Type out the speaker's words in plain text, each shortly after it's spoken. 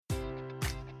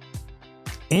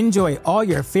Enjoy all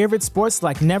your favorite sports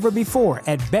like never before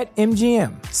at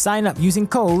BetMGM. Sign up using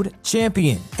code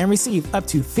CHAMPION and receive up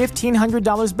to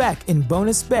 $1,500 back in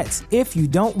bonus bets if you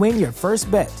don't win your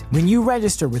first bet. When you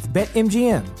register with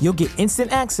BetMGM, you'll get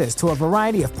instant access to a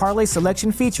variety of parlay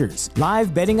selection features,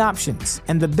 live betting options,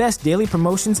 and the best daily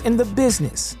promotions in the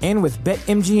business. And with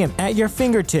BetMGM at your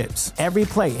fingertips, every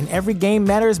play and every game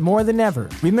matters more than ever.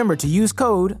 Remember to use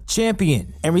code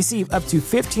CHAMPION and receive up to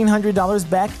 $1,500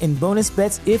 back in bonus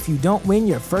bets if you don't win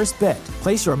your first bet.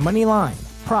 Place your money line,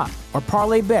 prop, or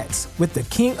parlay bets with the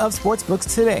king of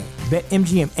sportsbooks today.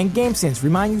 BetMGM and GameSense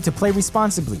remind you to play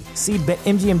responsibly. See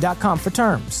BetMGM.com for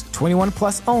terms. 21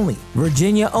 plus only.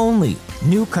 Virginia only.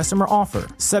 New customer offer.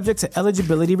 Subject to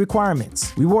eligibility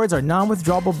requirements. Rewards are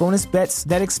non-withdrawable bonus bets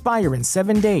that expire in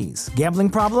 7 days. Gambling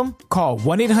problem? Call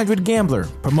 1-800-GAMBLER.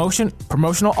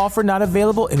 Promotional offer not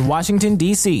available in Washington,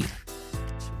 D.C.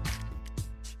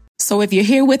 So if you're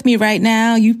here with me right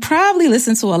now, you probably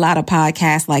listen to a lot of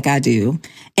podcasts like I do,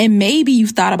 and maybe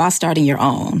you've thought about starting your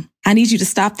own. I need you to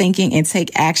stop thinking and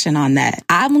take action on that.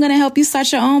 I'm going to help you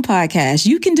start your own podcast.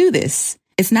 You can do this.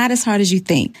 It's not as hard as you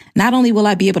think. Not only will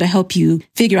I be able to help you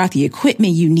figure out the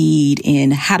equipment you need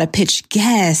and how to pitch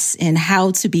guests and how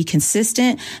to be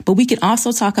consistent, but we can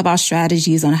also talk about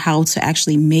strategies on how to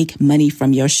actually make money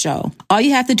from your show. All you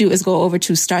have to do is go over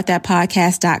to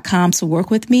startthatpodcast.com to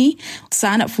work with me,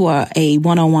 sign up for a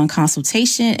one-on-one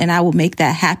consultation, and I will make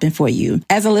that happen for you.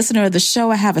 As a listener of the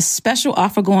show, I have a special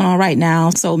offer going on right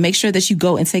now, so make sure that you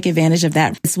go and take advantage of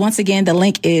that. Once again, the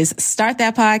link is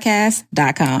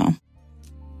startthatpodcast.com.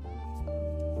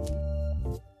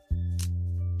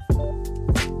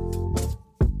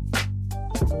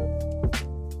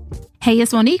 Hey,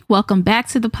 it's Monique. Welcome back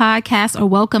to the podcast, or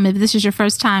welcome if this is your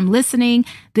first time listening.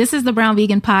 This is the Brown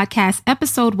Vegan Podcast,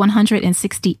 episode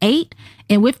 168.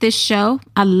 And with this show,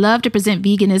 I love to present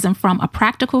veganism from a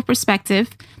practical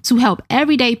perspective to help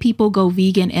everyday people go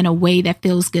vegan in a way that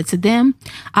feels good to them.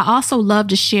 I also love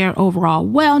to share overall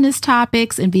wellness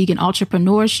topics and vegan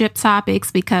entrepreneurship topics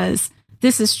because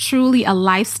this is truly a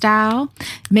lifestyle.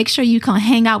 Make sure you can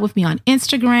hang out with me on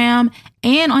Instagram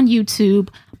and on YouTube.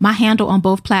 My handle on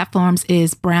both platforms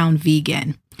is Brown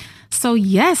Vegan. So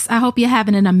yes, I hope you're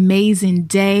having an amazing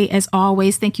day. As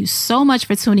always, thank you so much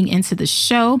for tuning into the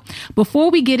show. Before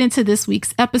we get into this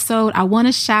week's episode, I want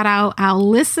to shout out our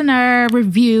listener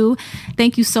review.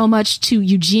 Thank you so much to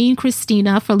Eugene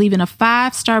Christina for leaving a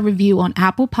 5-star review on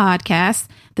Apple Podcasts.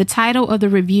 The title of the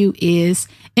review is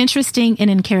Interesting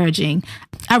and Encouraging.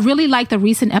 I really like the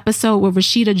recent episode with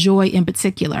Rashida Joy in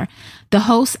particular. The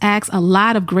host asks a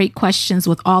lot of great questions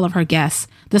with all of her guests.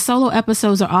 The solo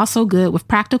episodes are also good with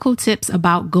practical tips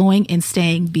about going and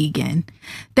staying vegan.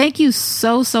 Thank you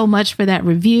so much for that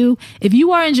review. If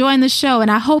you are enjoying the show, and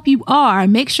I hope you are,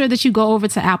 make sure that you go over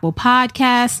to Apple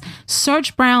Podcasts,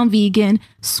 search Brown Vegan,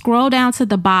 scroll down to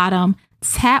the bottom,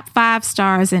 tap 5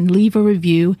 stars and leave a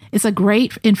review. It's a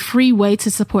great and free way to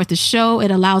support the show.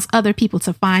 It allows other people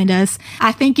to find us.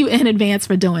 I thank you in advance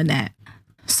for doing that.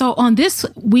 So on this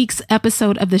week's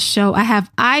episode of the show, I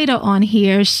have Ida on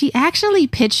here. She actually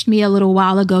pitched me a little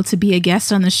while ago to be a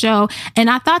guest on the show, and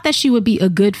I thought that she would be a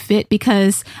good fit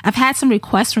because I've had some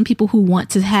requests from people who want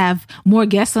to have more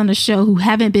guests on the show who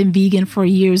haven't been vegan for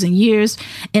years and years.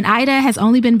 And Ida has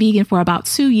only been vegan for about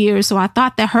 2 years, so I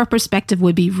thought that her perspective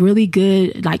would be really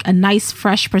good, like a nice,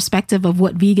 fresh perspective of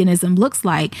what veganism looks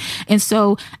like. And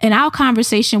so in our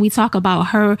conversation, we talk about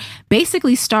her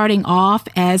basically starting off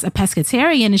as a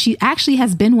pescatarian, and she actually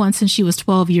has been one since she was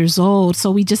 12 years old. So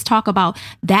we just talk about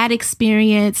that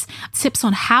experience, tips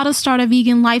on how to start a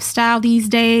vegan lifestyle these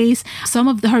days. Some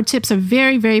of her tips are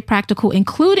very, very practical,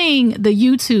 including the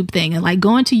YouTube thing and like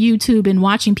going to YouTube and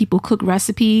watching people cook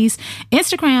recipes.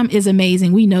 Instagram is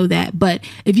amazing. We know that. But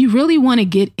if you really want to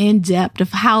get in depth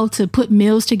of how to put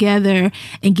meals together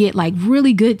and get like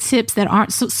really good tips that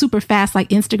aren't so super fast like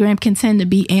Instagram can tend to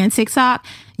be and TikTok,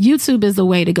 YouTube is the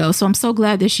way to go. So I'm so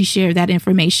glad that she shared that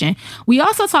information. We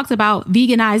also talked about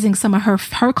veganizing some of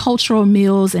her cultural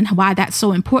meals and why that's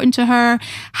so important to her,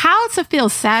 how to feel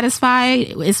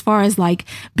satisfied as far as like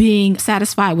being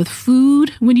satisfied with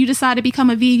food when you decide to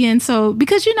become a vegan. So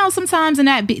because, you know, sometimes in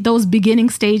those beginning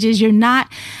stages, you're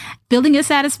not feeling as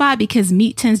satisfied because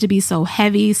meat tends to be so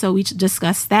heavy. So we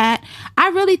discussed that. I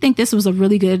really think this was a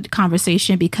really good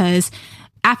conversation because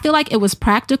I feel like it was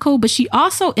practical, but she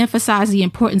also emphasized the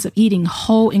importance of eating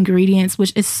whole ingredients,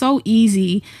 which is so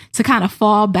easy to kind of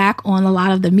fall back on a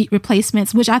lot of the meat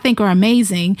replacements, which I think are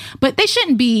amazing, but they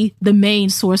shouldn't be the main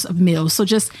source of meals. So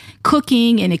just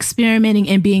cooking and experimenting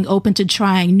and being open to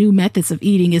trying new methods of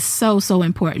eating is so, so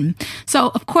important.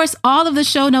 So, of course, all of the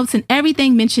show notes and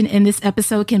everything mentioned in this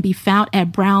episode can be found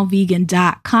at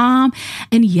brownvegan.com.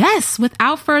 And yes,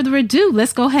 without further ado,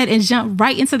 let's go ahead and jump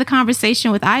right into the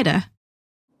conversation with Ida.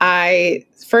 I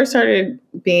first started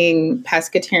being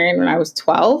pescatarian when I was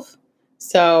 12.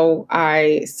 So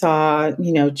I saw,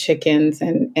 chickens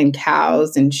and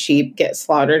cows and sheep get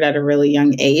slaughtered at a really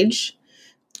young age.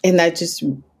 And that just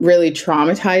really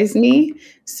traumatized me.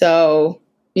 So,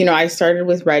 I started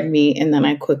with red meat and then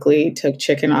I quickly took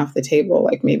chicken off the table,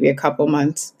 like maybe a couple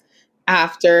months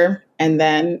after. And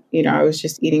then, I was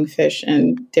just eating fish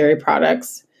and dairy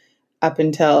products up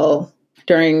until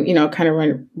during, kind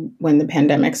of when the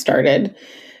pandemic started.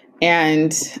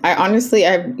 And I honestly,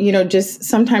 just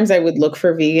sometimes I would look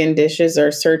for vegan dishes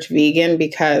or search vegan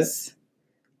because,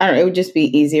 I don't know, it would just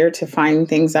be easier to find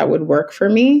things that would work for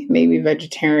me. Maybe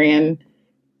vegetarian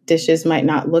dishes might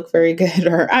not look very good,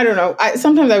 or I don't know.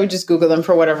 Sometimes I would just Google them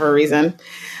for whatever reason.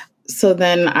 So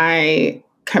then I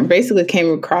basically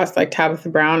came across like Tabitha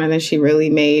Brown, and then she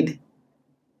really made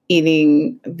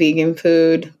eating vegan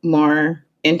food more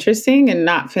interesting and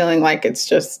not feeling like it's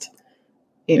just,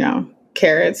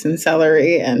 carrots and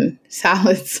celery and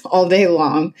salads all day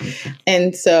long.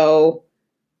 And so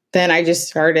then I just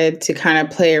started to kind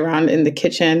of play around in the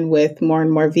kitchen with more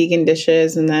and more vegan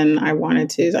dishes. And then I wanted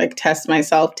to test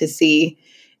myself to see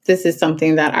if this is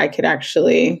something that I could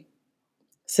actually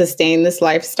sustain this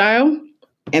lifestyle.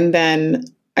 And then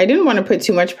I didn't want to put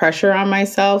too much pressure on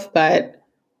myself, but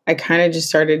I kind of just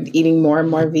started eating more and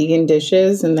more vegan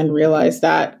dishes and then realized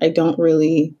that I don't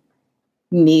really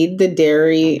need the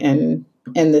dairy and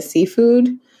the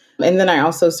seafood. And then I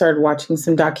also started watching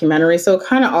some documentaries. So it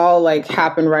kind of all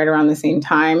happened right around the same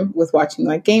time with watching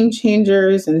Game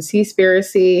Changers and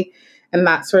Seaspiracy and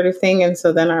that sort of thing. And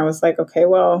so then I was like, okay,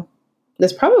 well,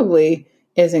 this probably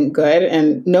isn't good.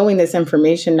 And knowing this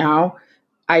information now,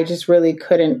 I just really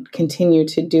couldn't continue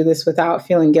to do this without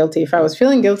feeling guilty. If I was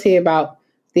feeling guilty about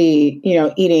the,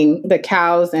 eating the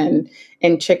cows and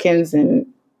chickens and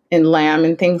lamb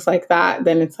and things like that,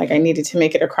 then it's I needed to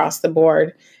make it across the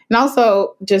board. And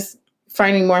also just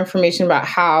finding more information about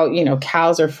how,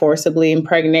 cows are forcibly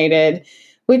impregnated,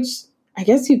 which I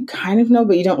guess you kind of know,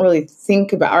 but you don't really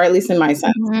think about, or at least in my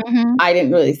sense, I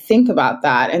didn't really think about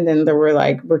that. And then there were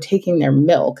we're taking their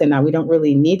milk and now we don't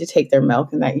really need to take their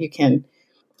milk, and that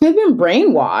they've been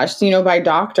brainwashed, by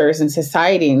doctors and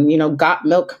society and, got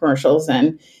milk commercials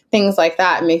and things like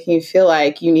that, making you feel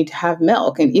like you need to have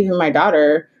milk. And even my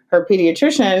daughter, her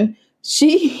pediatrician,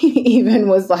 she even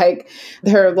was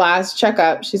her last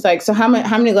checkup, she's like, so how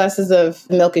many glasses of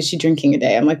milk is she drinking a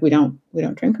day? I'm like, we don't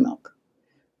drink milk.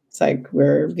 It's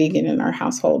we're vegan in our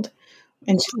household.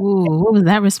 And what was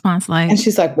that response like? And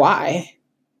she's like, why?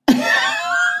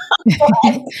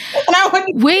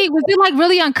 Wait, was it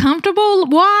really uncomfortable?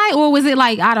 Why? Or was it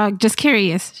just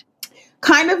curious?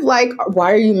 Kind of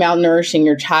why are you malnourishing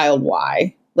your child?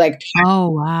 Why? Oh,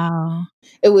 wow.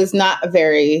 It was not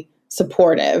very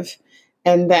supportive.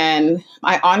 And then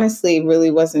I honestly really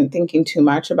wasn't thinking too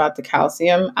much about the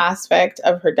calcium aspect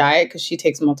of her diet because she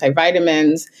takes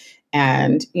multivitamins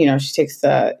and,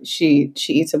 she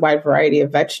eats a wide variety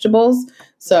of vegetables.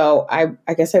 So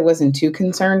I guess I wasn't too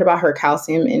concerned about her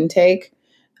calcium intake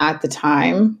at the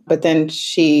time. But then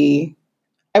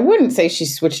I wouldn't say she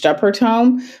switched up her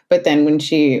tone, but then when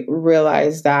she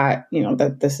realized that,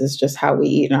 that this is just how we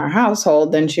eat in our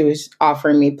household, then she was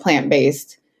offering me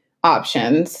plant-based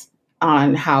options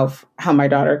on how my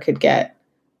daughter could get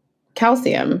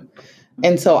calcium.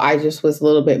 And so I just was a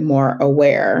little bit more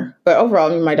aware. But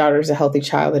overall, my daughter's a healthy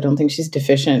child. I don't think she's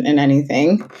deficient in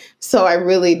anything. So I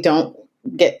really don't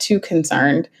get too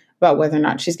concerned about whether or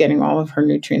not she's getting all of her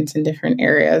nutrients in different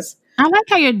areas. I like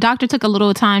how your doctor took a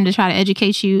little time to try to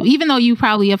educate you, even though you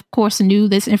probably, of course, knew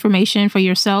this information for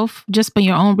yourself, just by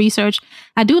your own research.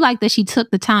 I do like that she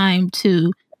took the time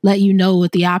to let you know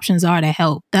what the options are to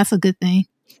help. That's a good thing.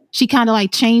 She kind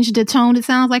of changed the tone, it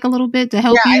sounds like, a little bit to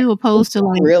help you, opposed to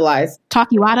realize talk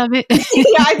you out of it.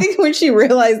 Yeah, I think when she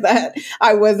realized that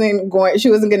she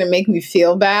wasn't going to make me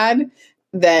feel bad,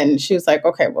 then she was like,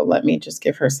 okay, well, let me just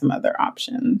give her some other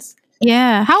options.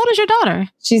 Yeah. How old is your daughter?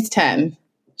 She's 10.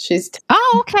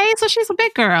 Oh, okay. So she's a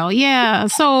big girl. Yeah.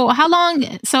 So how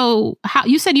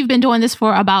you said you've been doing this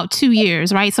for about 2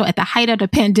 years, right? So at the height of the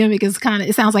pandemic it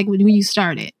sounds like when you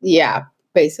started. Yeah,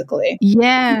 basically.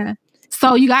 Yeah.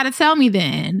 So you got to tell me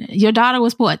then, your daughter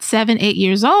was what, 7, 8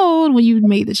 years old when you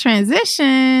made the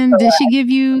transition. Did she give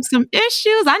you some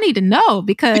issues? I need to know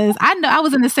because I know I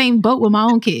was in the same boat with my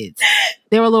own kids.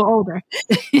 They were a little older.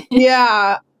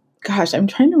 Yeah. Gosh, I'm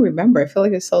trying to remember. I feel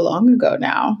like it's so long ago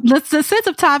now. The sense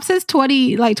of time since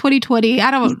 2020.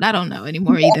 I don't know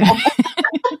anymore either.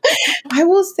 I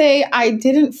will say I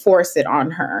didn't force it on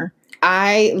her.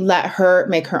 I let her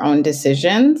make her own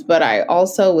decisions, but I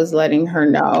also was letting her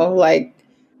know, like,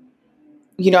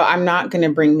 I'm not going to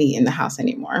bring meat in the house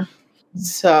anymore.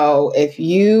 So if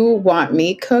you want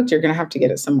meat cooked, you're going to have to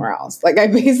get it somewhere else. Like I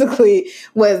basically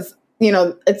was,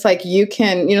 it's like you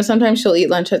can, sometimes she'll eat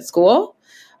lunch at school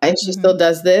and she still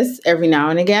does this every now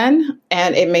and again.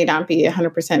 And it may not be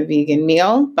 100% vegan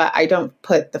meal, but I don't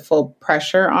put the full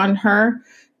pressure on her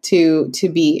to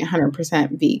be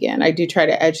 100% vegan. I do try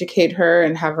to educate her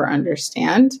and have her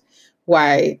understand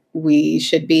why we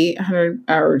should be 100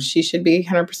 or she should be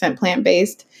 100%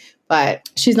 plant-based, but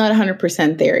she's not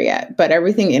 100% there yet. But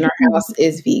everything in our house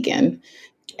is vegan.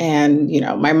 And,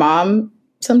 my mom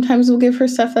sometimes will give her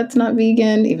stuff that's not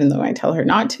vegan, even though I tell her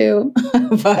not to.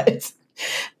 But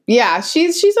yeah,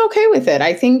 she's okay with it.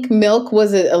 I think milk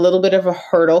was a little bit of a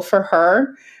hurdle for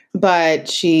her, but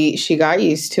she got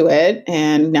used to it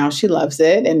and now she loves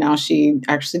it. And now she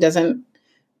actually doesn't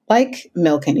like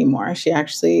milk anymore. She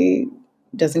actually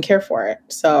doesn't care for it.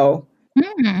 So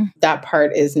that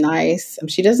part is nice.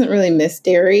 She doesn't really miss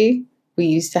dairy. We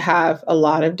used to have a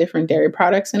lot of different dairy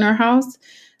products in our house.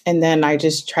 And then I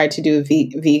just tried to do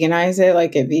veganize it,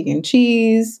 like get vegan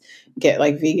cheese, get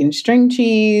like vegan string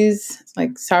cheese,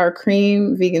 like sour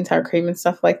cream, vegan sour cream and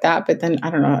stuff like that. But then I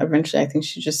don't know, eventually I think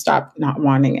she just stopped not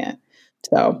wanting it.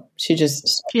 So she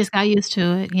just got used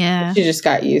to it. Yeah. She just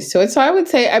got used to it. So I would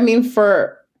say, I mean,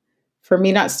 for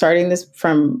me not starting this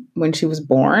from when she was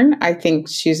born, I think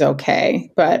she's okay,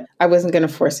 but I wasn't going to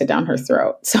force it down her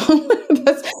throat. So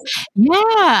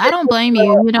I don't blame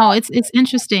you. It's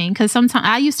interesting because sometimes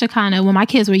I used to when my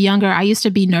kids were younger, I used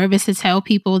to be nervous to tell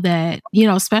people that,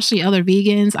 especially other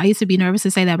vegans, I used to be nervous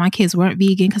to say that my kids weren't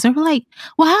vegan because they were like,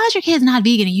 well, how is your kids not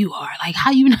vegan and you are? Like,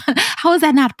 how is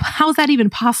that even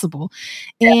possible?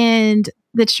 Yeah. And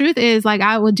the truth is, like,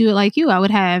 I would do it like you. I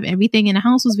would have everything in the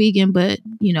house was vegan, but,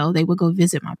 they would go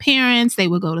visit my parents. They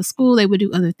would go to school. They would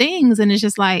do other things. And it's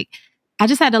just like, I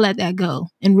just had to let that go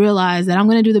and realize that I'm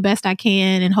going to do the best I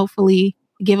can and hopefully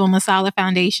give them a solid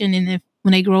foundation. And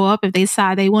when they grow up, if they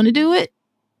decide they want to do it,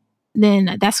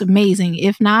 then that's amazing.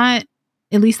 If not,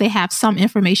 at least they have some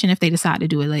information if they decide to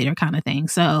do it later kind of thing.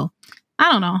 So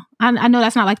I don't know. I know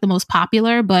that's not like the most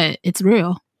popular, but it's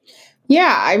real.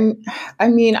 Yeah,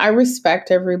 I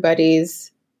respect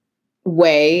everybody's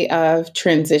way of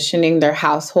transitioning their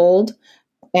household.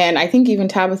 And I think even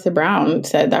Tabitha Brown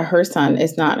said that her son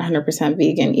is not 100%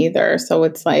 vegan either. So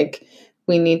it's like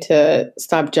we need to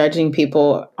stop judging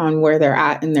people on where they're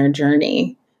at in their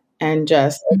journey and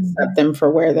just accept them for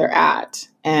where they're at.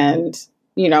 And,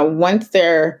 once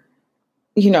they're,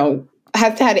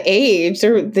 have had age,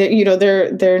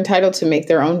 they're entitled to make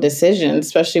their own decisions,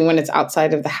 especially when it's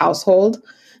outside of the household.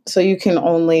 So you can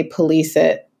only police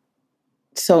it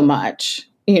so much,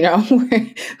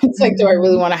 it's like, do I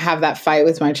really want to have that fight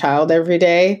with my child every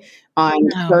day on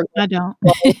her? I don't.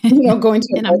 Going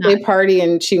to a birthday party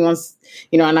and she wants,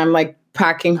 and I'm like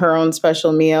packing her own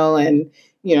special meal and,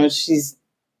 she's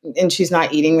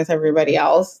not eating with everybody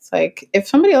else. It's like, if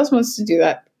somebody else wants to do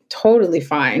that, totally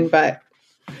fine. But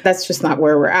that's just not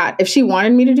where we're at. If she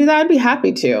wanted me to do that, I'd be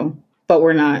happy to, but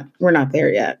we're not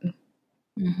there yet.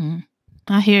 Mm-hmm.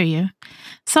 I hear you.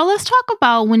 So let's talk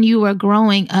about when you were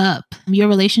growing up, your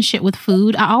relationship with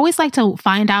food. I always like to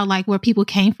find out like where people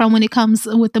came from when it comes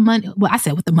with the money. Well, I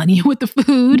said with the money, with the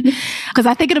food, because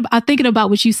I'm thinking about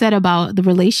what you said about the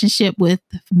relationship with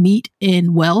meat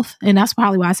and wealth. And that's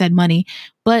probably why I said money.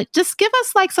 But just give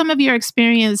us like some of your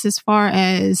experience as far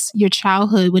as your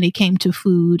childhood when it came to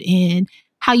food and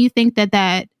how you think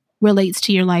that relates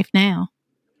to your life now.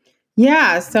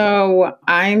 Yeah. So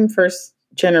I'm first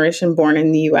generation born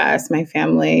in the U.S. My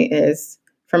family is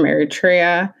from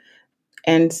Eritrea.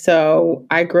 And so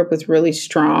I grew up with really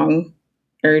strong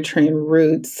Eritrean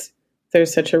roots.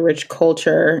 There's such a rich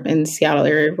culture in the Seattle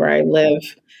area where I live.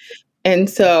 And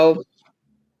so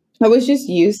I was just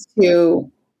used to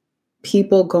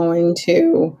people going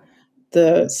to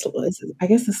the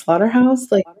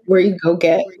slaughterhouse, like where you go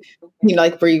get,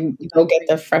 where you go get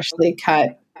the freshly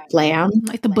cut lamb,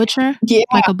 like the butcher, yeah,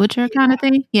 like a butcher kind of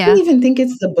thing. Yeah, I don't even think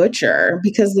it's the butcher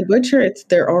because the butcher,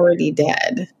 they're already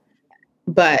dead.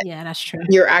 But yeah, that's true.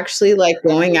 You're actually like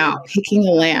going out picking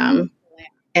a lamb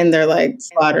and they're like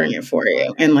slaughtering it for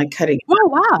you and like cutting it. Oh,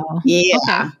 wow. Yeah.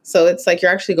 Okay. So it's like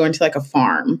you're actually going to like a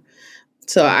farm.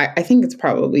 So I think it's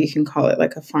probably, you can call it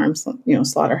like a farm,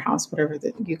 slaughterhouse, whatever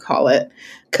that you call it,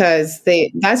 because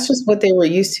that's just what they were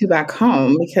used to back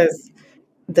home, because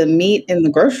the meat in the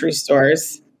grocery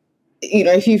stores,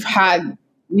 if you've had,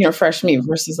 fresh meat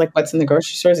versus like what's in the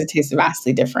grocery stores, it tastes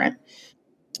vastly different.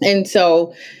 And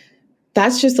so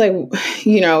that's just like,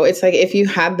 it's like if you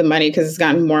had the money, because it's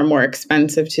gotten more and more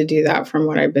expensive to do that from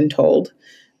what I've been told,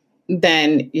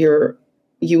 then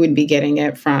you would be getting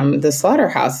it from the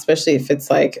slaughterhouse, especially if it's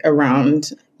like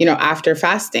around, after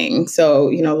fasting. So,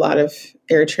 a lot of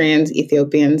Eritreans,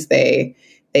 Ethiopians, they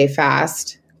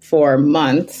fast for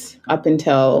months up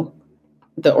until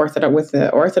with the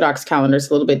Orthodox calendar, it's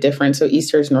a little bit different. So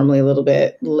Easter is normally a little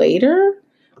bit later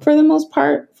for the most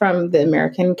part from the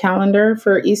American calendar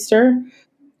for Easter.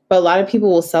 But a lot of people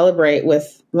will celebrate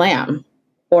with lamb,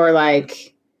 or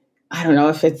like, I don't know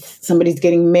if it's somebody's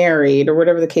getting married or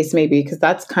whatever the case may be, because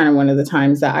that's kind of one of the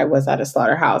times that I was at a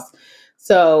slaughterhouse.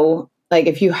 So like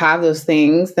if you have those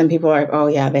things, then people are like, oh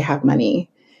yeah, they have money.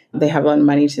 They have a lot of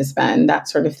money to spend, that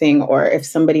sort of thing. Or if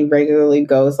somebody regularly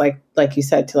goes, like you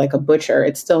said, to like a butcher,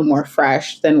 it's still more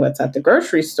fresh than what's at the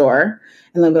grocery store.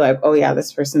 And they'll be like, oh yeah,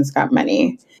 this person's got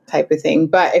money, type of thing.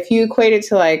 But if you equate it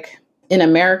to like in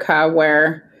America,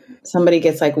 where somebody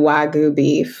gets like Wagyu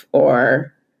beef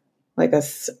or like a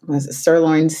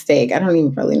sirloin steak. I don't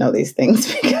even really know these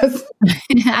things because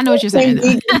I know what you're saying.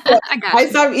 I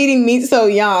stopped eating meat so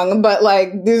young, but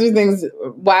like these are things,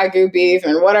 Wagyu beef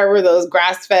and whatever, those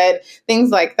grass-fed,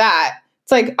 things like that.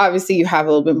 It's like, obviously you have a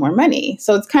little bit more money.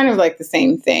 So it's kind of like the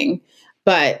same thing.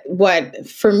 But what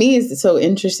for me is so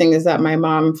interesting is that my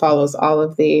mom follows all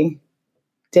of the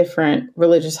different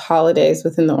religious holidays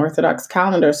within the Orthodox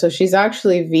calendar. So she's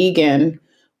actually vegan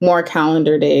more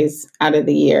calendar days out of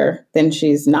the year than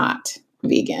she's not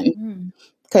vegan,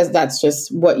 because that's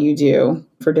just what you do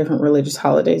for different religious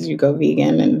holidays. You go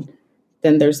vegan, and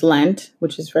then there's Lent,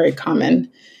 which is very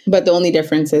common. But the only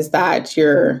difference is that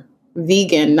you're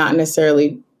vegan, not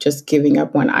necessarily just giving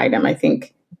up one item. I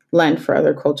think Lent for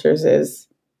other cultures is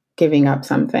giving up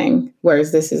something,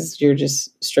 whereas you're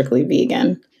just strictly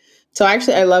vegan. So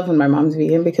actually, I love when my mom's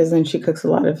vegan, because then she cooks a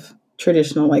lot of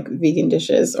traditional like vegan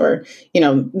dishes. Or,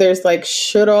 there's like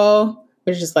shuro,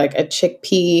 which is like a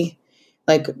chickpea,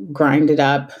 like grinded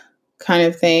up kind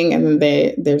of thing. And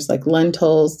then there's like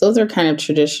lentils. Those are kind of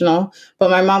traditional.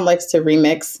 But my mom likes to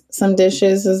remix some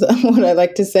dishes, is what I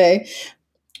like to say,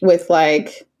 with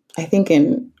like, I think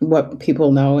in what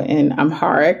people know in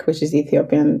Amharic, which is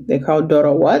Ethiopian, they call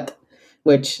dorowat,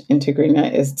 which in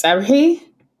Tigrinya is tzabhi.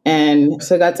 And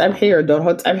so that's tzabhi or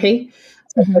doro tzabhi.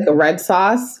 Mm-hmm. Like a red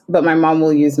sauce, but my mom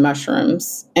will use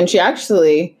mushrooms. And she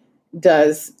actually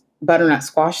does butternut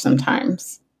squash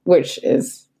sometimes, which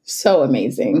is so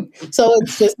amazing. So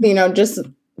it's just,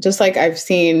 just like I've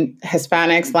seen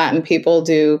Hispanics, Latin people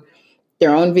do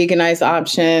their own veganized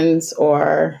options,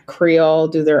 or Creole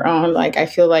do their own. Like, I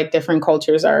feel like different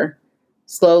cultures are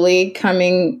slowly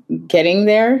getting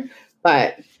there,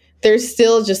 but there's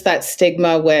still just that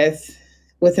stigma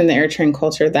within the Eritrean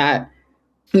culture that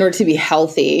in order to be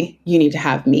healthy, you need to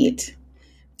have meat.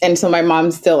 And so my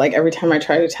mom's still like, every time I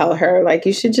try to tell her, like,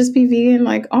 you should just be vegan,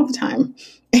 like all the time.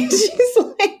 And she's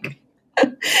like,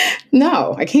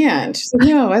 no, I can't. She's like,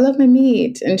 no, I love my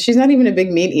meat. And she's not even a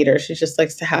big meat eater. She just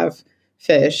likes to have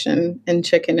fish and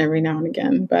chicken every now and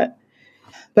again. But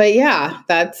yeah,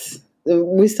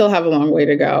 we still have a long way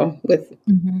to go with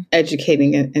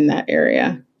educating in that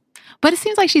area. But it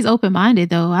seems like she's open-minded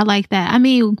though. I like that. I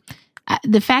mean,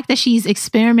 the fact that she's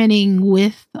experimenting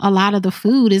with a lot of the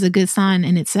food is a good sign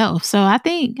in itself. So I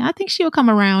think she'll come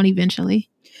around eventually.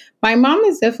 My mom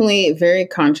is definitely very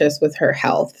conscious with her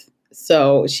health.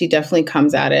 So she definitely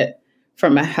comes at it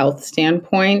from a health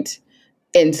standpoint.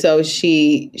 And so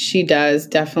she does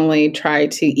definitely try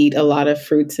to eat a lot of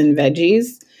fruits and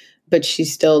veggies, but she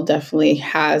still definitely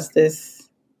has this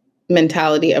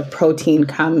mentality of protein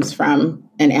comes from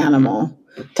an animal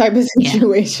type of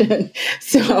situation. Yeah.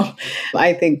 So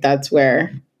I think that's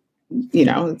where,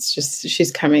 it's just,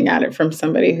 she's coming at it from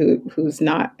somebody who's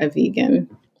not a vegan.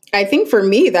 I think for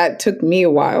me, that took me a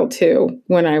while too,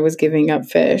 when I was giving up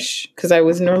fish, because I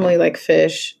was normally like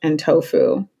fish and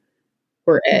tofu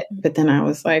were it. But then I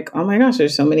was like, oh my gosh,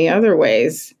 there's so many other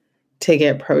ways to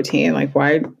get protein. Like,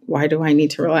 why do I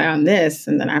need to rely on this?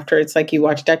 And then after, it's like you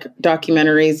watch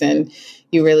documentaries and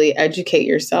you really educate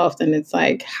yourself, then it's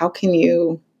like, how could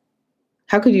you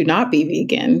not be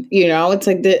vegan? It's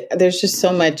like there's just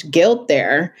so much guilt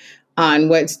there on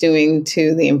what it's doing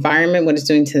to the environment, what it's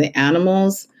doing to the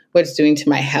animals, what it's doing to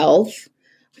my health.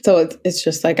 So it's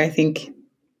just like, I think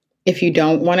if you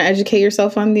don't want to educate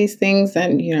yourself on these things,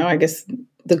 then, I guess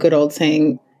the good old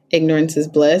saying, ignorance is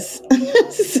bliss.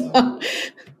 So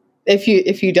if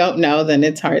you don't know, then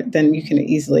it's hard, then you can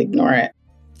easily ignore it.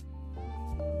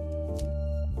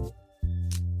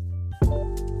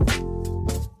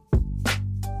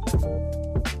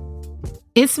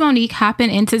 It's Monique hopping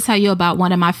in to tell you about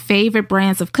one of my favorite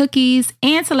brands of cookies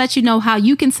and to let you know how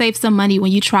you can save some money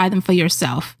when you try them for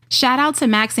yourself. Shout out to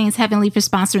Maxine's Heavenly for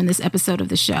sponsoring this episode of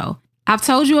the show. I've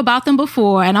told you about them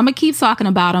before, and I'm going to keep talking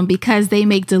about them because they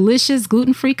make delicious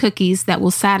gluten-free cookies that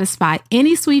will satisfy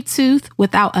any sweet tooth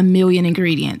without a million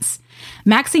ingredients.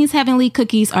 Maxine's Heavenly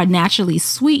cookies are naturally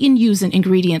sweetened using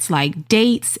ingredients like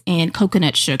dates and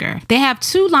coconut sugar. They have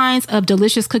 2 lines of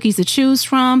delicious cookies to choose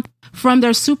from. From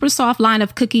their super soft line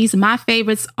of cookies, my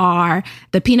favorites are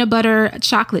the peanut butter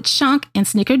chocolate chunk and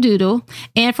snickerdoodle.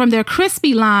 And from their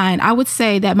crispy line, I would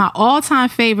say that my all-time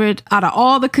favorite out of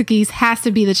all the cookies has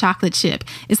to be the chocolate chip.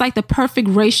 It's like the perfect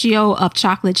ratio of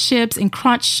chocolate chips and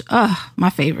crunch. My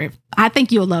favorite. I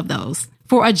think you'll love those.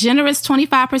 For a generous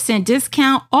 25%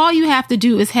 discount, all you have to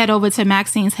do is head over to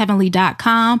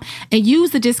Maxine'sHeavenly.com and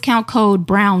use the discount code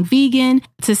BROWNVEGAN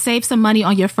to save some money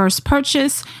on your first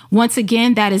purchase. Once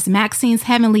again, that is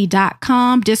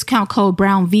Maxine'sHeavenly.com, discount code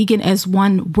BROWNVEGAN as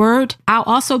one word. I'll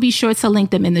also be sure to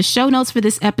link them in the show notes for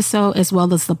this episode, as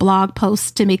well as the blog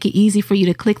post to make it easy for you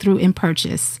to click through and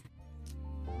purchase.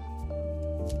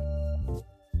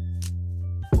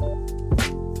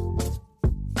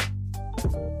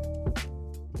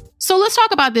 So let's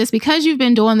talk about this because you've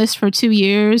been doing this for 2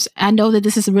 years. I know that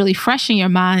this is really fresh in your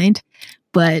mind,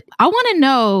 but I want to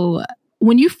know,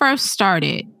 when you first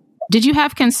started, did you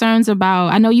have concerns about,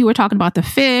 I know you were talking about the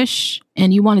fish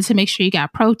and you wanted to make sure you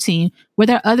got protein. Were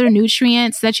there other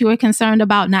nutrients that you were concerned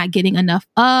about not getting enough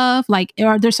of? Like,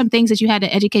 are there some things that you had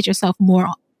to educate yourself more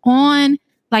on?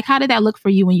 Like, how did that look for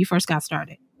you when you first got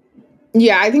started?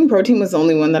 Yeah, I think protein was the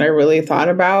only one that I really thought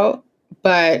about.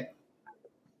 But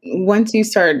once you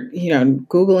start,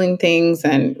 Googling things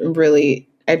and really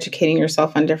educating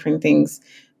yourself on different things,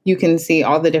 you can see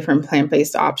all the different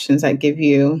plant-based options that give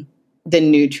you the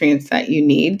nutrients that you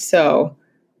need. So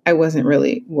I wasn't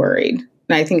really worried.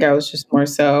 And I think I was just more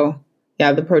so,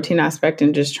 the protein aspect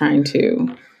and just trying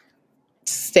to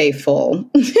stay full.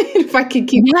 If I could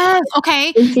keep. Yes.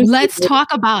 Okay. Let's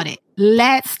talk about it.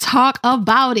 Let's talk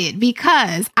about it,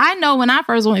 because I know when I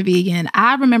first went vegan,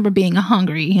 I remember being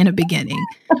hungry in the beginning.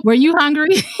 Were you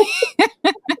hungry?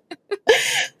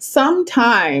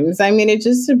 Sometimes. I mean, it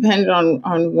just depended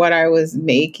on what I was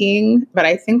making. But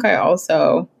I think I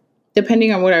also,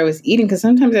 depending on what I was eating, because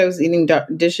sometimes I was eating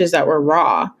dishes that were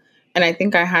raw. And I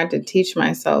think I had to teach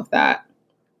myself that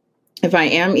if I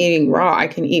am eating raw, I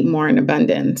can eat more in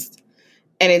abundance.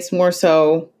 And it's more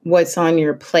so what's on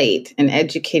your plate and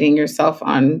educating yourself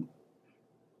on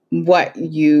what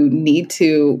you need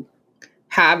to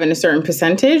have in a certain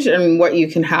percentage and what you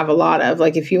can have a lot of.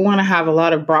 Like if you want to have a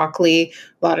lot of broccoli,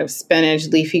 a lot of spinach,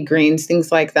 leafy greens,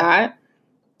 things like that,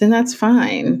 then that's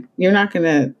fine. You're not going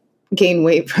to gain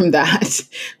weight from that.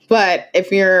 But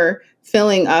if you're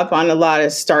filling up on a lot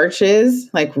of starches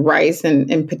like rice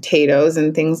and potatoes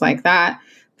and things like that,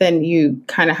 then you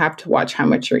kind of have to watch how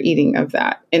much you're eating of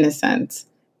that in a sense.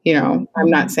 I'm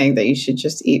not saying that you should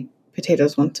just eat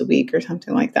potatoes once a week or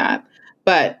something like that,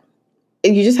 but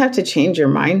you just have to change your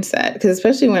mindset, because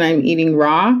especially when I'm eating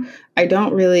raw, I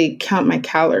don't really count my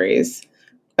calories,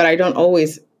 but I don't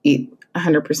always eat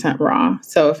 100% raw.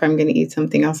 So if I'm going to eat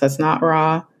something else that's not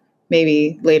raw,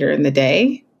 maybe later in the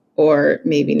day or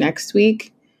maybe next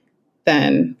week,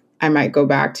 then I might go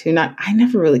back to I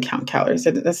never really count calories.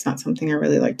 That's not something I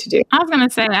really like to do. I was going to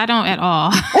say, I don't at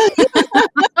all.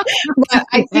 But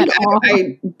I think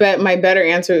I bet my better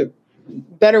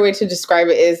way to describe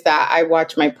it is that I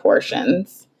watch my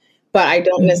portions, but I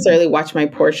don't necessarily watch my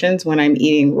portions when I'm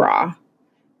eating raw.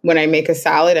 When I make a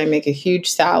salad, I make a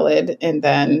huge salad, and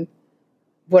then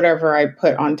whatever I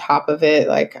put on top of it,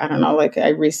 like, I don't know, like I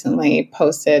recently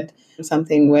posted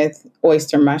something with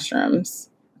oyster mushrooms.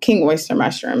 King oyster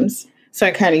mushrooms. So I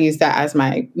kind of use that as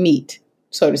my meat,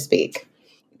 so to speak.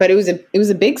 But it was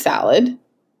a big salad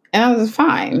and I was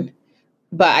fine.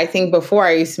 But I think before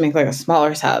I used to make like a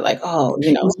smaller salad, like,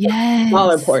 yes,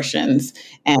 smaller portions.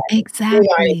 And exactly.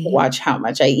 I need to watch how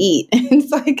much I eat.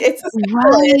 It's like, it's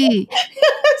right.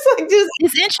 It's like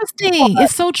it's interesting.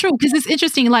 It's so true. Because it's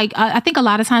interesting. Like, I think a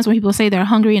lot of times when people say they're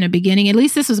hungry in the beginning, at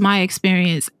least this was my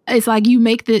experience. It's like you're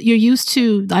used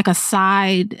to like a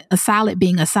salad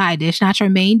being a side dish, not your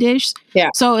main dish.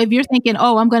 Yeah. So if you're thinking,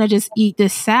 oh, I'm going to just eat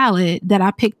this salad that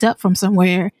I picked up from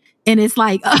somewhere, And it's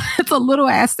like, it's a little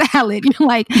ass salad. You're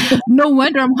like, no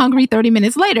wonder I'm hungry 30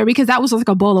 minutes later because that was like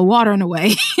a bowl of water in a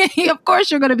way. Of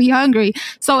course you're going to be hungry.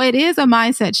 So it is a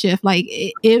mindset shift. Like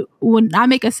when I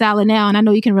make a salad now, and I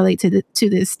know you can relate to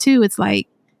this too, it's like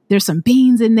there's some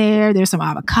beans in there. There's some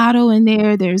avocado in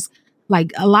there. There's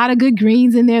like a lot of good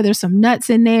greens in there. There's some nuts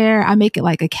in there. I make it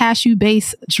like a cashew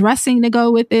based dressing to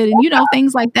go with it and,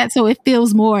 things like that. So it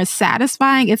feels more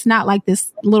satisfying. It's not like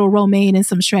this little romaine and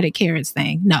some shredded carrots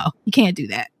thing. No, you can't do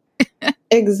that.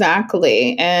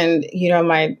 Exactly. And,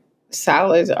 my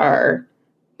salads are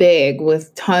big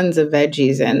with tons of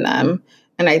veggies in them.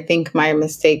 And I think my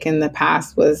mistake in the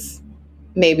past was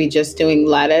maybe just doing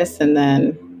lettuce and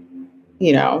then,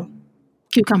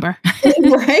 cucumber.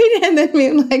 Right? And then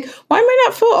being like, why am I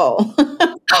not full?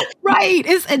 Right.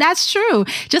 That's true.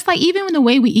 Just like even in the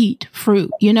way we eat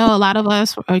fruit, a lot of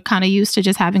us are kind of used to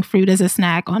just having fruit as a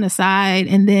snack on the side.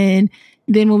 And then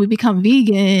when we become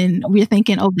vegan, we're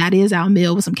thinking, oh, that is our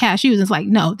meal with some cashews. It's like,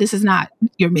 no, this is not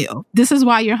your meal. This is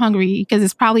why you're hungry because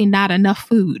it's probably not enough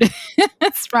food.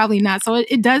 It's probably not. So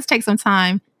it does take some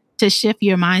time to shift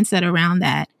your mindset around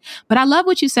that. But I love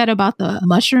what you said about the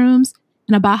mushrooms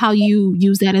and about how you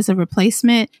use that as a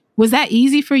replacement. Was that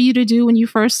easy for you to do when you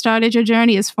first started your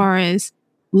journey as far as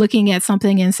looking at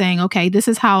something and saying, okay, this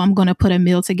is how I'm going to put a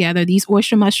meal together. These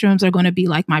oyster mushrooms are going to be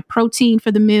like my protein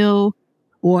for the meal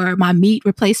or my meat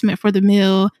replacement for the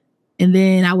meal. And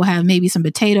then I will have maybe some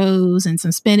potatoes and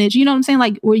some spinach. You know what I'm saying?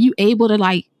 Like, were you able to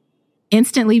like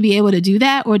instantly be able to do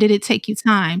that? Or did it take you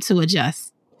time to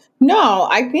adjust? No,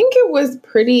 I think it was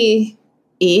pretty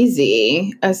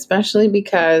easy, especially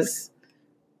because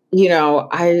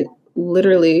I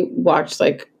literally watched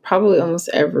like probably almost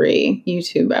every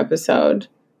YouTube episode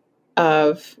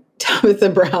of Tabitha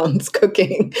Brown's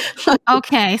cooking.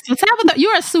 Okay. So Tabitha,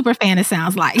 you're a super fan, it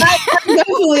sounds like. I'm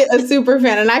definitely a super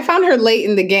fan. And I found her late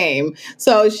in the game.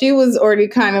 So she was already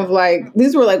kind of like,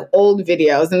 these were like old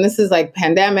videos. And this is like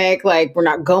pandemic, like we're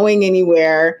not going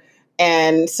anywhere.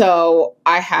 And so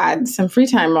I had some free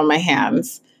time on my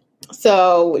hands.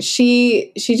 So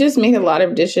she just made a lot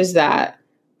of dishes that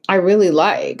I really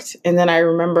liked. And then I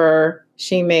remember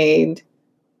she made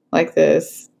like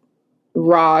this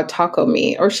raw taco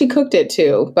meat, or she cooked it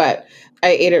too, but I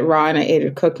ate it raw and I ate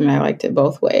it cooked and I liked it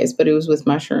both ways. But it was with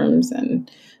mushrooms and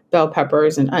bell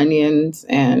peppers and onions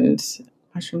and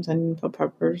mushrooms, onion, bell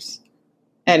peppers.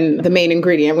 And the main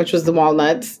ingredient, which was the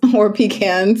walnuts or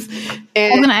pecans.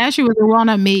 And I was going to ask you with the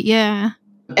walnut meat. Yeah.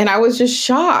 And I was just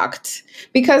shocked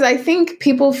because I think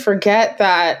people forget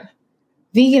that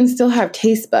vegans still have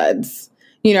taste buds,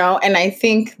 and I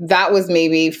think that was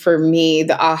maybe for me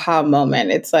the aha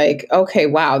moment. It's like, okay,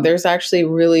 wow, there's actually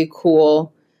really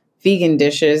cool vegan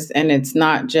dishes and it's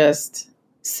not just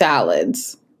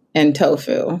salads and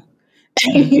tofu,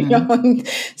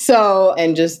 So,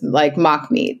 and just like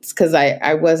mock meats, because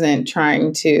I wasn't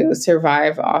trying to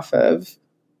survive off of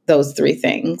those three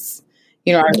things.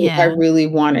 I really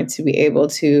wanted to be able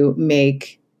to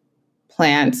make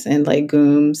plants and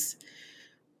legumes,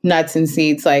 nuts and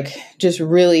seeds, like just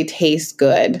really taste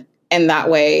good. And that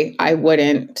way I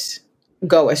wouldn't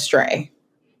go astray.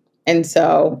 And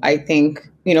so I think,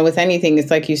 with anything, it's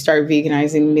like you start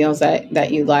veganizing meals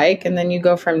that you like, and then you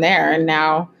go from there. And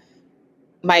now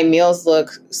my meals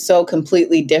look so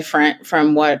completely different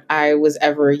from what I was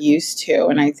ever used to.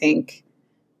 And I think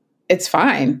it's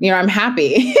fine. I'm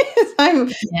happy.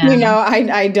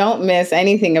 I don't miss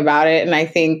anything about it. And I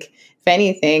think if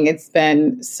anything, it's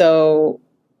been so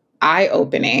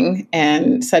eye-opening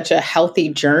and such a healthy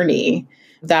journey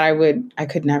that I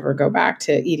could never go back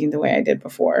to eating the way I did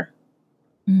before.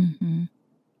 Mm-hmm.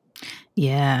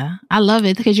 Yeah, I love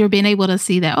it because you're being able to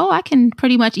see that, I can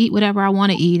pretty much eat whatever I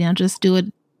want to eat and just do it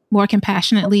more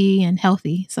compassionately and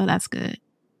healthy. So that's good.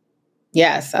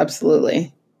 Yes,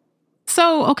 absolutely.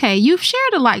 So, okay, you've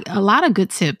shared a lot of good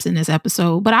tips in this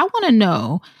episode, but I want to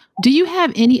know, do you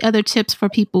have any other tips for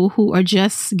people who are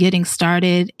just getting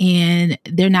started and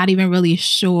they're not even really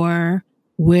sure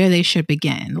where they should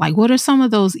begin? Like, what are some of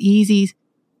those easy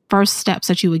first steps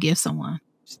that you would give someone?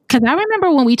 Because I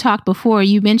remember when we talked before,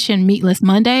 you mentioned Meatless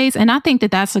Mondays, and I think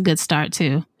that that's a good start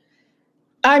too.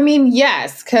 I mean,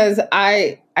 yes, because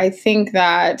I think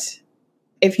that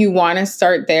if you want to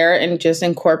start there and just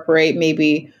incorporate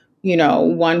maybe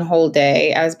one whole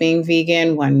day as being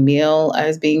vegan, one meal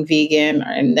as being vegan,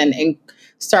 and then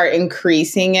start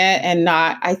increasing it and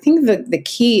not, I think the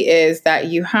key is that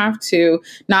you have to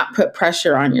not put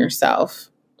pressure on yourself.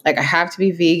 Like, I have to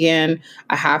be vegan,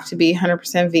 I have to be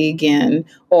 100% vegan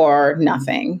or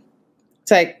nothing. It's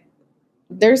like,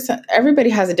 everybody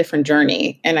has a different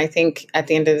journey. And I think at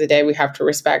the end of the day, we have to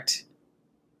respect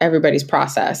everybody's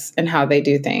process and how they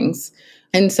do things.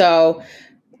 And so,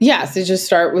 yes, so just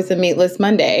start with a meatless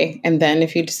Monday. And then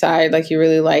if you decide like you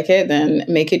really like it, then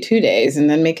make it 2 days and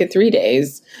then make it 3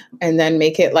 days. And then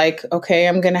make it like, okay,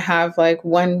 I'm going to have like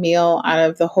one meal out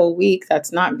of the whole week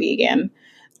that's not vegan.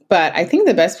 But I think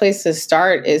the best place to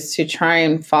start is to try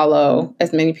and follow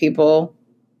as many people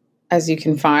as you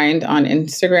can find on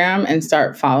Instagram and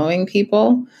start following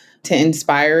people to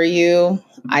inspire you.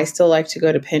 I still like to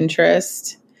go to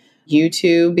Pinterest,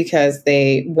 YouTube, because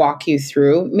they walk you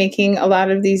through making a lot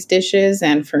of these dishes.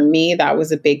 And for me, that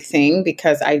was a big thing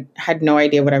because I had no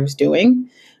idea what I was doing.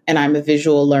 And I'm a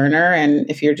visual learner. And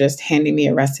if you're just handing me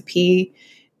a recipe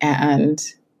and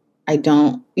I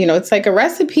don't, it's like a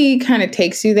recipe kind of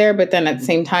takes you there, but then at the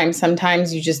same time,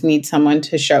 sometimes you just need someone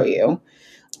to show you.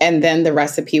 And then the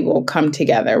recipe will come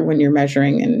together when you're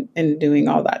measuring and doing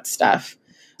all that stuff.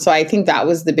 So I think that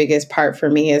was the biggest part for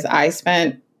me is I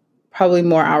spent probably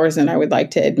more hours than I would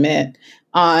like to admit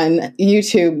on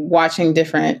YouTube watching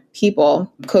different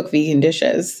people cook vegan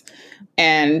dishes.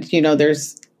 And,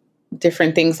 there's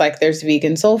different things like there's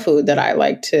vegan soul food that I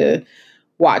like to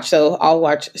watch. So I'll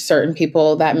watch certain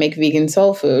people that make vegan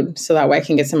soul food so that way I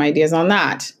can get some ideas on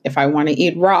that. If I want to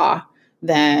eat raw,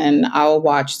 then I'll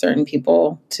watch certain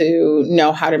people to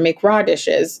know how to make raw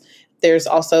dishes. There's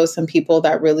also some people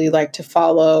that really like to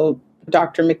follow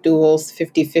Dr. McDougall's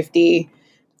 50-50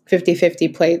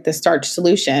 plate, the starch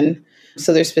solution.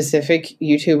 So there's specific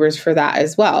YouTubers for that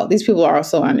as well. These people are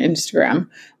also on Instagram,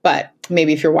 but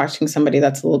maybe if you're watching somebody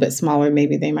that's a little bit smaller,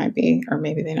 maybe they might be, or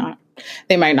maybe they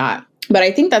might not. But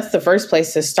I think that's the first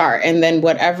place to start. And then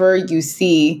whatever you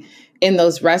see in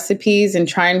those recipes and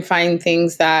try and find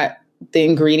things that the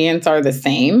ingredients are the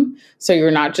same. So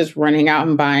you're not just running out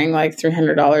and buying like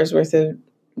 $300 worth of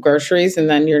groceries and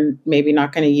then you're maybe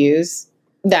not going to use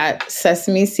that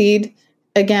sesame seed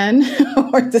again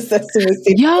or the sesame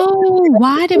seed. Yo,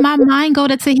 why did my mind go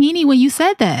to tahini when you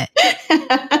said that?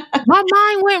 My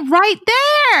mind went right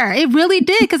there. It really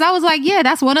did. Because I was like, yeah,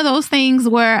 that's one of those things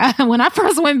where when I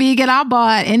first went vegan, I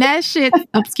bought, and that shit,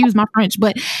 excuse my French,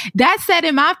 but that sat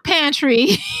in my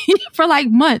pantry for like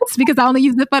months because I only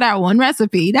used it for that one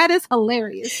recipe. That is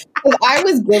hilarious. I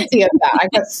was guilty of that. I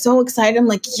got so excited. I'm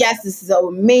like, yes, this is so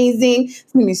amazing.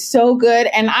 It's going to be so good.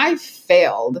 And I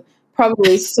failed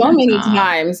probably so many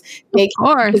times.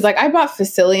 Because like I bought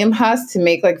psyllium husk to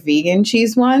make like vegan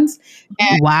cheese once.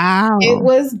 And wow. It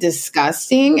was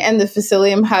disgusting. And the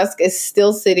psyllium husk is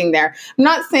still sitting there. I'm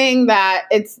not saying that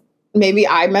it's maybe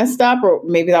I messed up or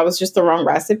maybe that was just the wrong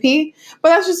recipe, but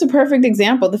that's just a perfect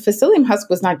example. The psyllium husk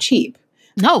was not cheap.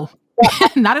 No.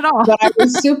 Not at all. But I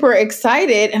was super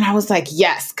excited and I was like,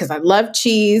 yes, because I love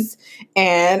cheese.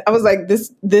 And I was like,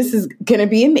 this is going to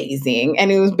be amazing.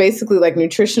 And it was basically like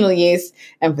nutritional yeast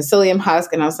and psyllium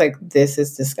husk. And I was like, this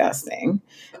is disgusting.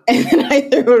 And then I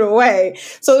threw it away.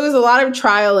 So it was a lot of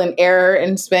trial and error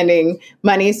and spending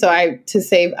money. So to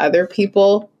save other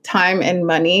people time and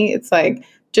money, it's like,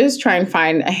 just try and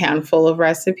find a handful of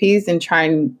recipes and try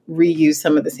and reuse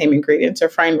some of the same ingredients or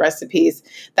find recipes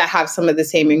that have some of the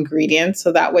same ingredients.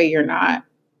 So that way you're not,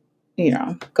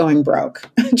 going broke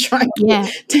trying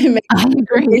to make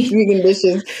vegan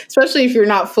dishes, especially if you're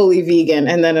not fully vegan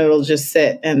and then it'll just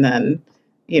sit and then,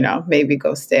 maybe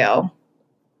go stale.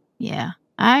 Yeah.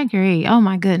 I agree. Oh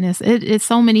my goodness. It's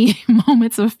so many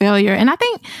moments of failure. And I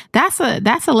think that's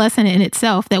a lesson in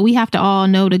itself that we have to all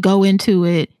know to go into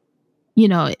it,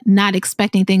 not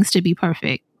expecting things to be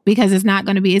perfect because it's going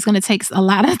to take a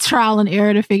lot of trial and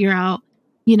error to figure out,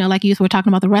 like you were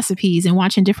talking about the recipes and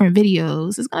watching different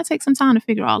videos. It's going to take some time to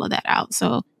figure all of that out.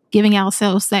 So giving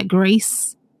ourselves that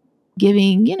grace,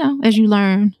 as you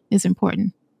learn is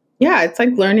important. Yeah. It's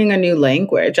like learning a new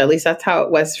language. At least that's how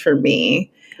it was for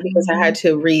me because I had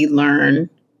to relearn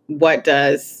what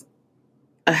does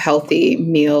a healthy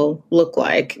meal look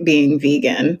like being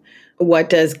vegan. What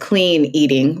does clean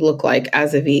eating look like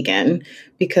as a vegan?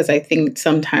 Because I think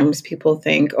sometimes people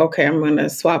think, okay, I'm going to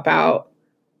swap out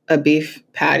a beef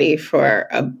patty for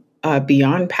a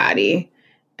Beyond patty,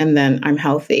 and then I'm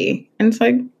healthy. And it's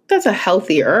like, that's a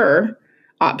healthier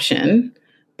option,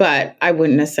 but I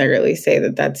wouldn't necessarily say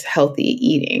that that's healthy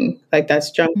eating. Like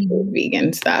that's junk food,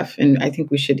 vegan stuff. And I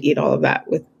think we should eat all of that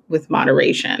with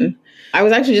moderation. I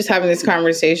was actually just having this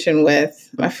conversation with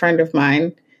a friend of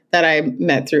mine that I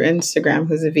met through Instagram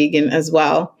who's a vegan as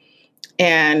well.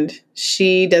 And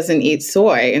she doesn't eat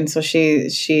soy. And so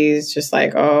she's just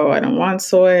like, oh, I don't want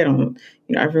soy.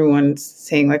 Everyone's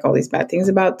saying like all these bad things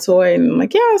about soy. And I'm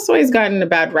like, yeah, soy's gotten a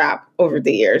bad rap over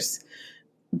the years.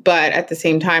 But at the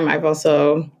same time, I've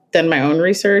also done my own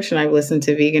research and I've listened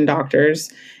to vegan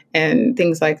doctors and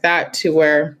things like that to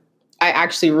where I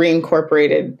actually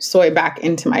reincorporated soy back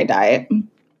into my diet.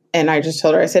 And I just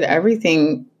told her, I said,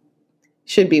 everything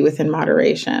should be within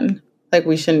moderation. Like,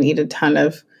 we shouldn't eat a ton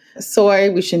of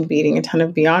soy. We shouldn't be eating a ton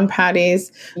of Beyond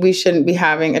patties. We shouldn't be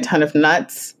having a ton of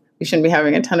nuts. We shouldn't be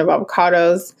having a ton of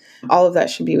avocados. All of that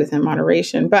should be within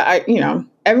moderation. But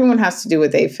everyone has to do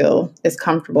what they feel is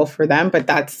comfortable for them. But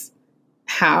that's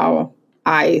how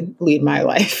I lead my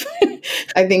life.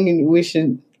 I think we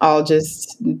should all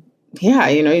just, you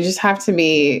just have to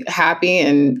be happy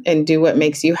and do what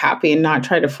makes you happy and not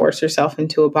try to force yourself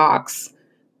into a box.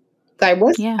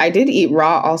 I did eat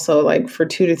raw also like for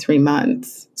 2 to 3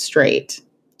 months straight.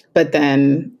 But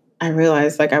then I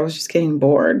realized like I was just getting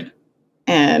bored.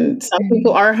 And some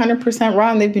people are 100%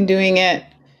 raw and they've been doing it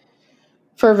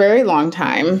for a very long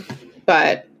time,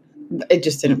 but it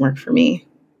just didn't work for me.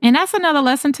 And that's another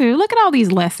lesson too. Look at all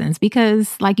these lessons,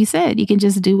 because like you said, you can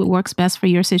just do what works best for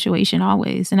your situation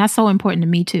always. And that's so important to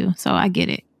me too. So I get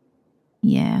it.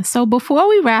 Yeah. So before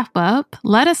we wrap up,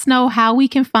 let us know how we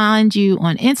can find you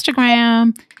on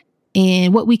Instagram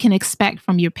and what we can expect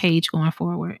from your page going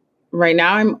forward. Right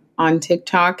now I'm on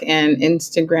TikTok and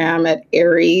Instagram at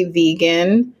Airy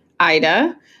Vegan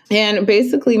Ida. And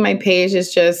basically my page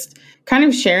is just kind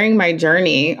of sharing my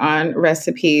journey on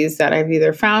recipes that I've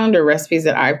either found or recipes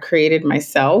that I've created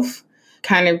myself,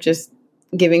 kind of just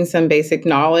giving some basic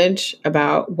knowledge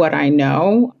about what I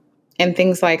know and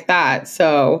things like that.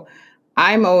 So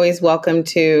I'm always welcome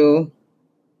to,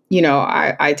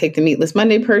 I take the Meatless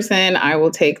Monday person. I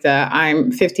will take the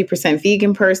I'm 50%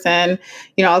 vegan person.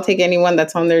 I'll take anyone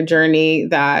that's on their journey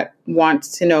that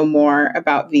wants to know more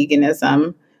about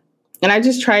veganism. And I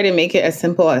just try to make it as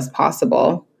simple as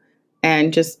possible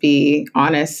and just be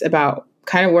honest about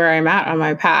kind of where I'm at on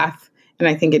my path. And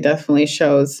I think it definitely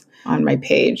shows on my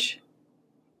page.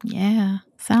 Yeah,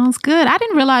 sounds good. I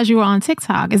didn't realize you were on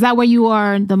TikTok. Is that where you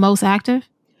are the most active?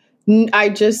 I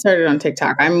just started on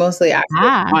TikTok. I'm mostly active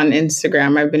on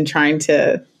Instagram. I've been trying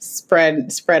to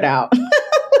spread out.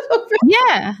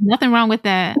 Yeah, nothing wrong with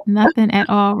that. Nothing at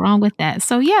all wrong with that.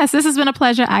 So yes, this has been a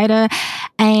pleasure, Ida.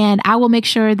 And I will make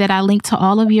sure that I link to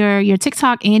all of your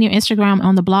TikTok and your Instagram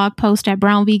on the blog post at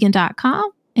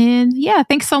brownvegan.com. And yeah,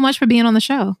 thanks so much for being on the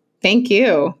show. Thank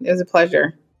you. It was a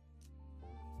pleasure.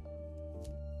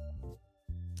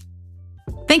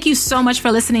 Thank you so much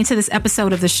for listening to this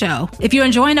episode of the show. If you're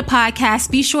enjoying the podcast,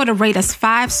 be sure to rate us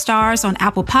 5 stars on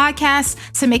Apple Podcasts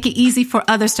to make it easy for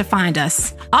others to find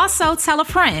us. Also, tell a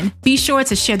friend. Be sure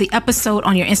to share the episode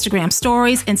on your Instagram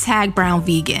stories and tag Brown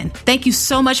Vegan. Thank you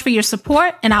so much for your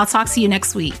support, and I'll talk to you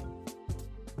next week.